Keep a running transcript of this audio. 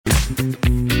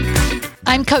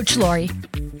I'm Coach Lori,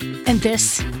 and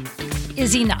this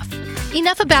is Enough.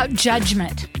 Enough about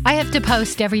judgment. I have to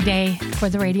post every day for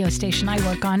the radio station I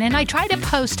work on, and I try to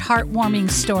post heartwarming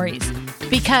stories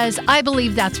because I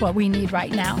believe that's what we need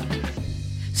right now.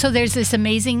 So there's this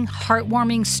amazing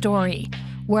heartwarming story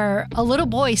where a little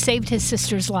boy saved his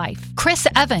sister's life. Chris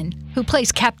Evans, who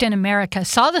plays Captain America,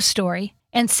 saw the story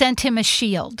and sent him a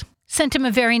shield, sent him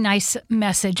a very nice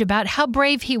message about how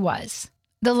brave he was.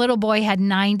 The little boy had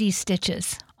 90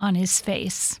 stitches on his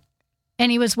face,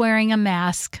 and he was wearing a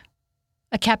mask,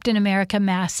 a Captain America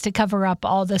mask to cover up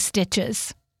all the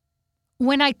stitches.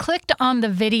 When I clicked on the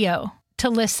video to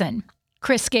listen,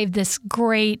 Chris gave this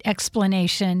great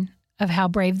explanation of how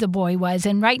brave the boy was,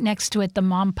 and right next to it, the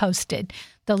mom posted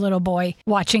the little boy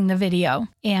watching the video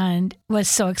and was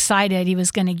so excited he was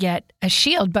going to get a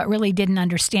shield, but really didn't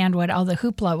understand what all the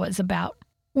hoopla was about.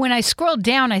 When I scrolled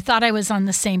down, I thought I was on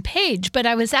the same page, but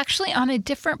I was actually on a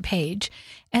different page,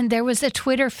 and there was a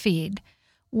Twitter feed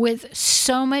with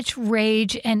so much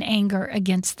rage and anger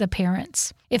against the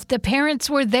parents. If the parents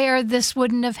were there, this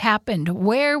wouldn't have happened.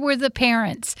 Where were the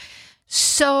parents?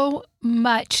 So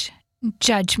much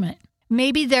judgment.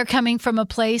 Maybe they're coming from a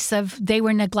place of they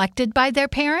were neglected by their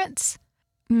parents.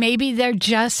 Maybe they're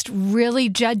just really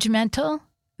judgmental.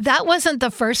 That wasn't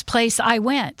the first place I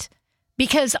went.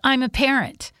 Because I'm a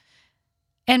parent.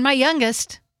 And my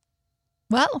youngest,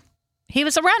 well, he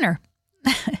was a runner.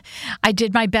 I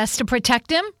did my best to protect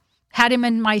him, had him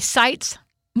in my sights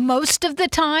most of the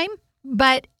time.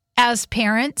 But as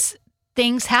parents,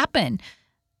 things happen.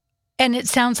 And it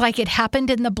sounds like it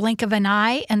happened in the blink of an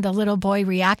eye, and the little boy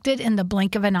reacted in the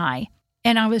blink of an eye.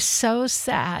 And I was so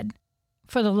sad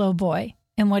for the little boy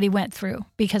and what he went through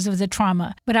because of the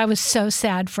trauma. But I was so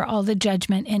sad for all the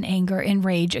judgment and anger and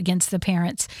rage against the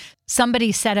parents.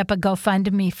 Somebody set up a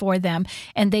GoFundMe for them,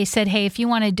 and they said, hey, if you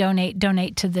want to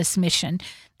donate to this mission.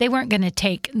 They weren't going to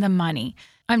take the money.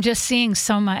 I'm just seeing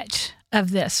so much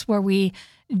of this where we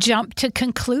jump to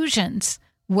conclusions.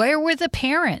 Where were the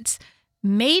parents?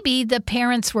 Maybe the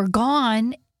parents were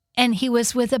gone and he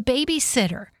was with a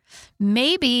babysitter.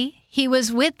 Maybe he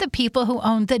was with the people who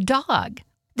owned the dog.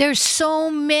 There's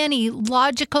so many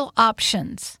logical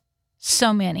options,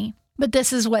 so many. But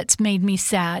this is what's made me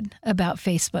sad about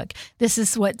Facebook. This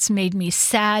is what's made me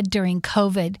sad during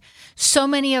COVID. So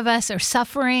many of us are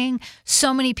suffering.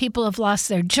 So many people have lost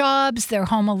their jobs. They're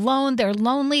home alone. They're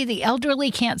lonely. The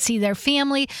elderly can't see their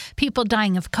family. People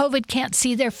dying of COVID can't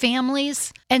see their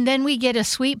families. And then we get a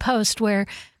sweet post where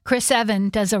Chris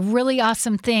Evans does a really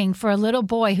awesome thing for a little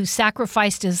boy who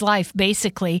sacrificed his life,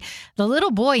 basically. The little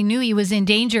boy knew he was in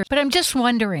danger, but I'm just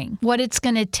wondering what it's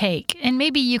going to take. And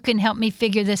maybe you can help me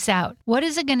figure this out. What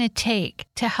is it going to take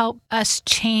to help us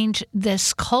change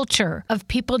this culture of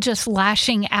people just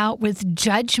lashing out with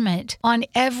judgment on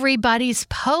everybody's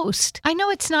post? I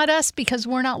know it's not us because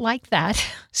we're not like that.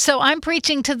 So I'm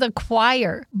preaching to the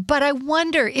choir, but I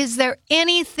wonder, is there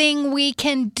anything we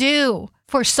can do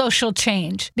for social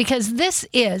change? Because this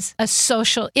is a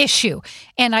social issue,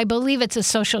 and I believe it's a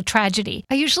social tragedy.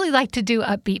 I usually like to do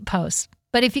upbeat posts,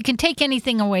 but if you can take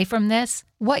anything away from this,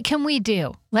 what can we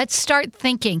do? Let's start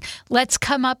thinking. Let's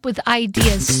come up with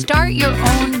ideas. Start your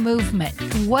own movement.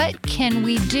 What can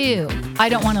we do? I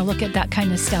don't want to look at that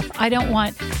kind of stuff. I don't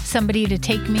want somebody to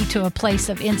take me to a place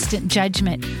of instant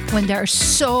judgment when there are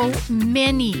so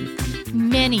many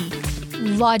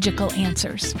logical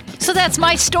answers. So that's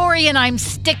my story, and I'm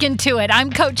sticking to it.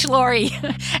 I'm Coach Lori,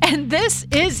 and this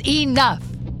is Enough.